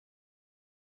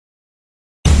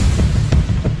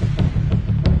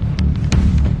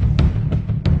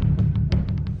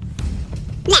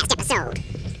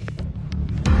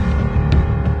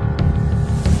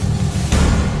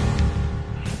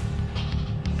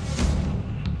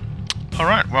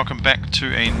Alright, welcome back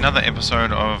to another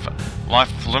episode of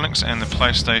Life with Linux and the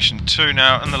PlayStation 2.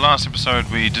 Now, in the last episode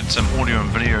we did some audio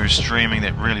and video streaming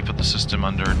that really put the system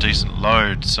under a decent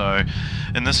load. So,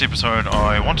 in this episode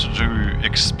I wanted to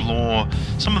explore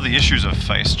some of the issues I've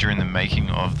faced during the making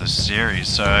of this series.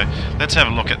 So, let's have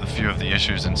a look at a few of the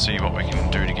issues and see what we can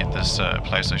do to get this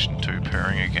PlayStation 2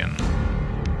 pairing again.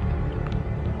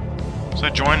 So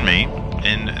join me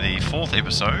in the fourth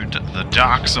episode, The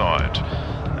Dark Side,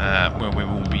 where we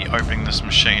will be opening this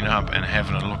machine up and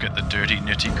having a look at the dirty,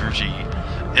 nitty-gritty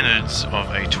innards of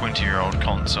a 20-year-old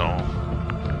console.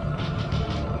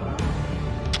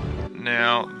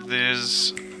 Now,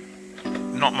 there's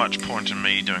not much point in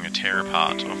me doing a tear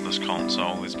apart of this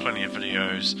console. There's plenty of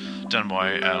videos done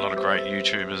by a lot of great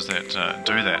YouTubers that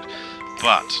do that.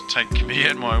 But take me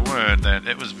at my word that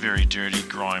it was very dirty,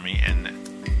 grimy, and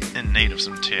in need of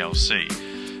some TLC.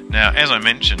 Now, as I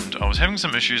mentioned, I was having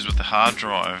some issues with the hard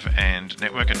drive and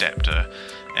network adapter,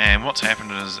 and what's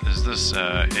happened is this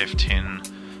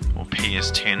F10 or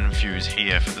PS10 fuse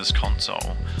here for this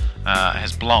console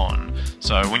has blown.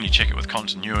 So when you check it with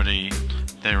continuity,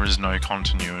 there is no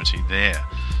continuity there.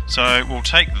 So we'll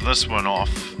take this one off,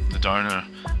 the donor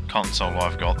console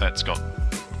I've got, that's got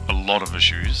a lot of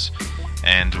issues,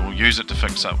 and we'll use it to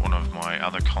fix up one of my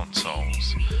other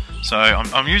consoles. So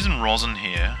I'm using rosin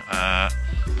here.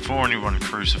 Before anyone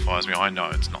crucifies me, I know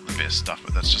it's not the best stuff,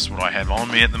 but that's just what I have on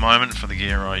me at the moment for the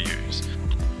gear I use.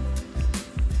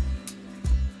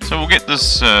 So we'll get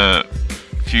this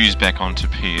fuse back onto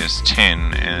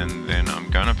PS10, and then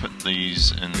I'm going to put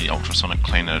these in the ultrasonic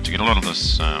cleaner to get a lot of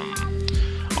this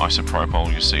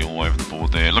isopropyl you see all over the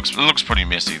board there. It looks pretty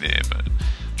messy there, but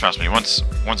trust me, once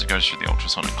it goes through the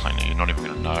ultrasonic cleaner, you're not even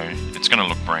going to know. It's going to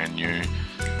look brand new.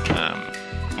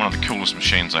 One of the coolest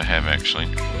machines I have, actually.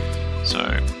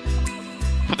 So,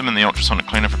 put them in the ultrasonic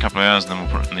cleaner for a couple of hours, then we'll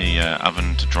put it in the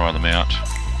oven to dry them out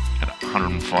at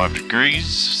 105 degrees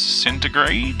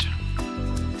centigrade.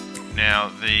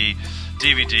 Now, the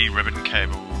DVD ribbon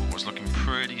cable was looking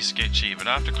pretty sketchy, but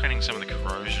after cleaning some of the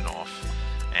corrosion off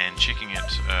and checking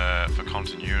it for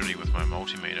continuity with my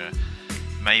multimeter,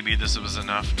 maybe this was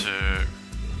enough to,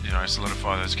 you know,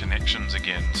 solidify those connections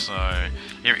again. So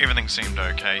everything seemed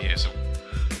okay here. So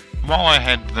while I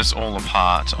had this all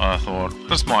apart, I thought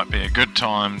this might be a good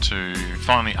time to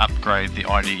finally upgrade the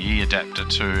IDE adapter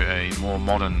to a more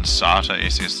modern SATA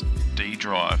SSD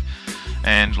drive.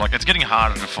 And like, it's getting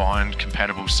harder to find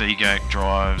compatible Seagate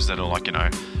drives that are like, you know,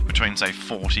 between say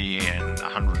 40 and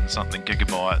 100 and something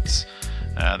gigabytes.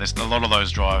 There's a lot of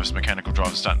those drives, mechanical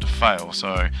drives, starting to fail,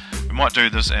 so we might do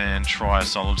this and try a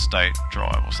solid state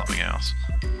drive or something else.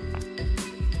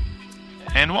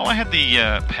 And while I had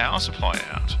the power supply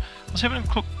out, I was having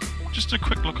just a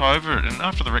quick look over it, and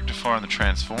after the rectifier and the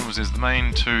transformers, there's the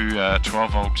main two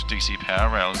 12-volt DC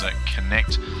power rails that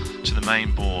connect to the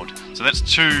main board. So that's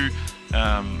two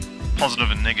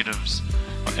positive and negatives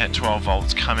at 12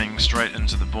 volts coming straight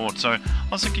into the board. So I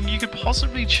was thinking you could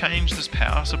possibly change this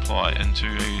power supply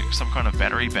into some kind of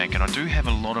battery bank, and I do have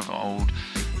a lot of old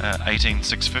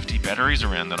 18650 batteries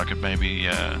around that I could maybe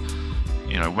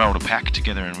you know, weld a pack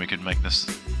together and we could make this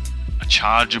a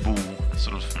chargeable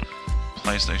sort of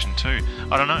PlayStation 2.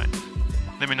 I don't know.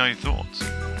 Let me know your thoughts.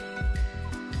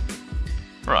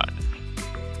 Right.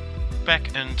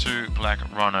 Back into Black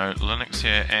Rhino Linux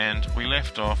here, and we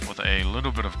left off with a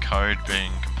little bit of code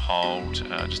being compiled,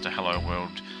 just a Hello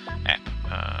World app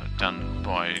done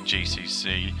by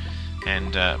GCC,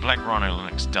 and Black Rhino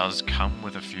Linux does come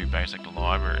with a few basic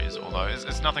libraries, although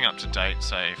it's nothing up to date,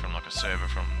 say from like a server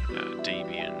from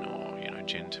Debian or, you know,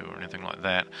 Gentoo or anything like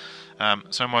that.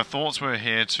 So my thoughts were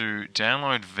here to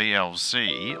download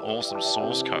VLC or some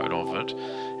source code of it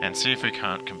and see if we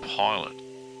can't compile it.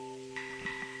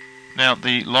 Now,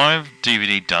 the live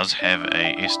DVD does have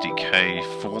a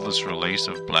SDK for this release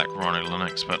of Black Rhino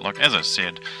Linux, but like as I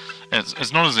said,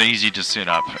 it's not as easy to set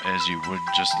up as you would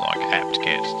just like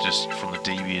apt-get, just from the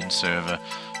Debian server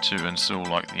to install,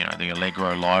 like, you know, the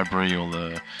Allegro library or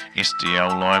the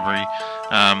SDL library.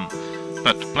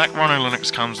 But Black Rhino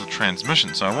Linux comes with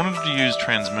transmission, so I wanted to use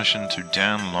transmission to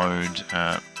download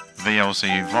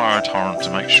VLC via a torrent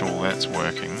to make sure that's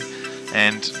working,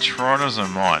 and try it as I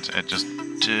might, it just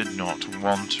did not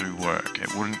want to work.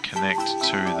 It wouldn't connect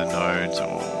to the nodes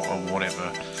or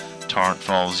whatever torrent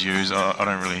files use. I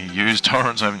don't really use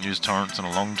torrents, I haven't used torrents in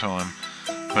a long time,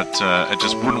 but it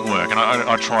just wouldn't work. And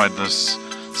I tried this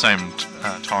same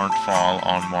torrent file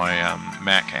on my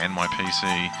Mac and my PC,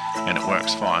 and it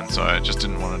works fine, so I just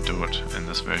didn't want to do it in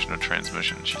this version of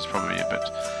transmission. She's probably a bit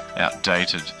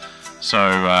outdated,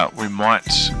 so we might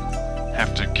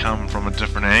have to come from a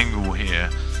different angle here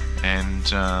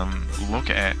and look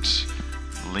at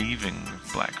leaving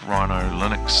Black Rhino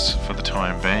Linux for the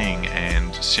time being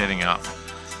and setting up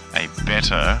a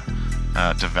better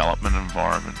development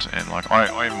environment. And like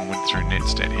I even went through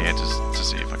Netstat here to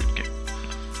see if I could get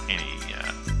any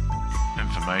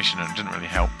information, and it didn't really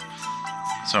help.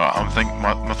 So I'm thinking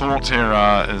my thoughts here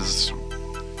is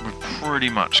we've pretty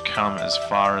much come as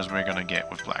far as we're going to get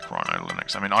with Black Rhino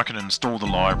Linux. I mean, I can install the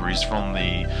libraries from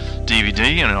the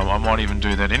DVD, and I might even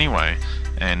do that anyway,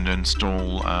 and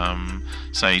install,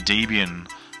 say, Debian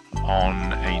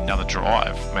on another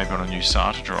drive, maybe on a new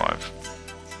SATA drive,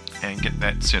 and get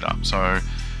that set up. So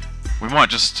we might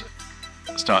just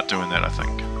start doing that, I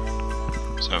think.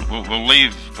 So we'll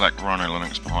leave Black Rhino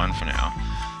Linux behind for now.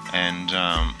 And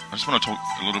I just want to talk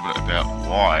a little bit about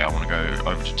why I want to go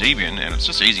over to Debian, and it's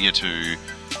just easier to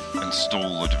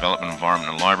install the development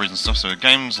environment and libraries and stuff. So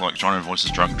games like Gyro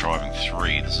Voice's Drunk Driving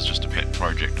 3, this is just a pet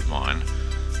project of mine,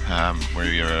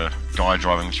 where you're a guy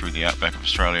driving through the outback of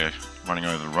Australia running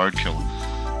over the roadkill.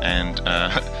 And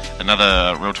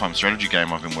another real-time strategy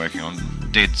game I've been working on,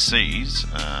 Dead Seas,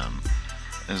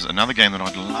 is another game that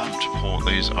I'd love to port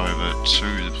these over to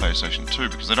the PlayStation 2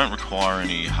 because they don't require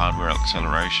any hardware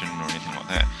acceleration or anything like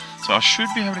that. So I should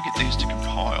be able to get these to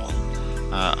compile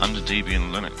under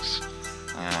Debian Linux.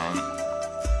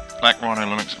 Black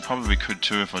Rhino Linux probably could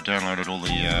too if I downloaded all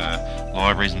the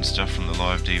libraries and stuff from the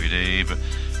live DVD.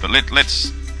 But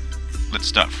let's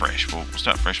start fresh. We'll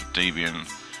start fresh with Debian,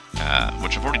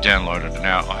 which I've already downloaded.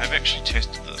 Now I have actually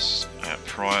tested this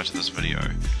prior to this video.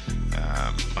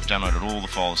 I've downloaded all the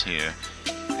files here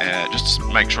just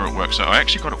to make sure it works. So I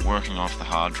actually got it working off the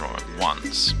hard drive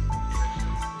once,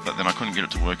 but then I couldn't get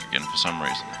it to work again for some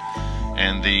reason.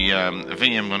 And the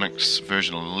VM Linux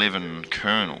version 11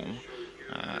 kernel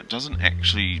doesn't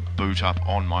actually boot up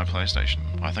on my PlayStation.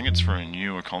 I think it's for a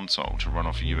newer console to run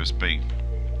off a USB.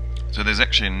 So there's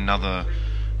actually another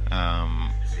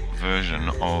version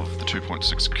of the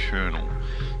 2.6 kernel.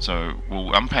 So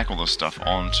we'll unpack all this stuff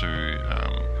onto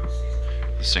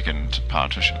the second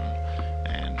partition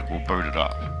and we'll boot it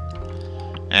up.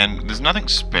 And there's nothing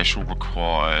special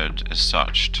required as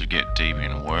such to get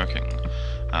Debian working,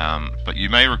 but you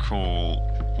may recall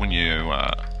when you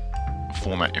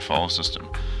format your file system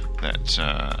that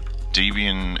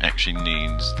Debian actually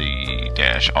needs the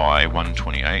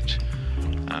 -i128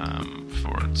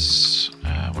 for its,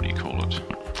 what do you call it?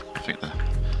 I forget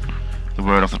the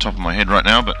word off the top of my head right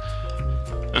now, but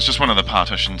it's just one of the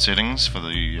partition settings for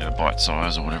the byte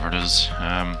size or whatever it is.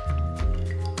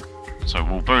 So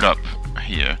we'll boot up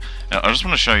here. Now, I just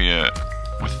want to show you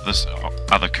with this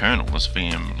other kernel, this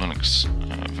VM Linux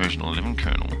version 11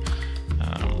 kernel,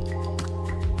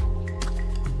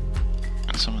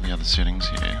 and some of the other settings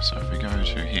here. So if we go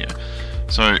to here,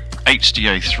 so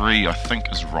HDA3 I think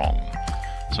is wrong.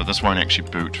 So this won't actually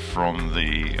boot from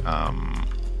the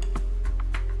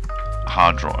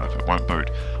hard drive. It won't boot.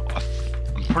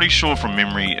 I'm pretty sure from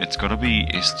memory it's got to be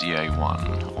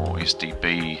SDA1 or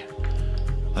SDB.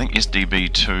 I think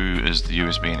SDB2 is the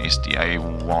USB and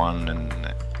SDA1 and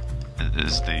it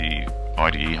is the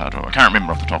IDE hard drive. I can't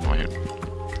remember off the top of my head.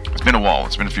 It's been a while,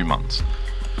 it's been a few months.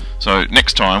 So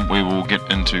next time we will get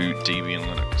into Debian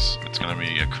Linux. It's going to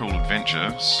be a cool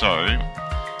adventure. So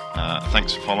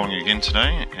thanks for following again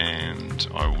today, and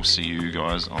I will see you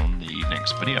guys on the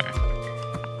next video.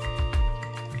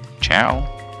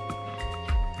 Ciao.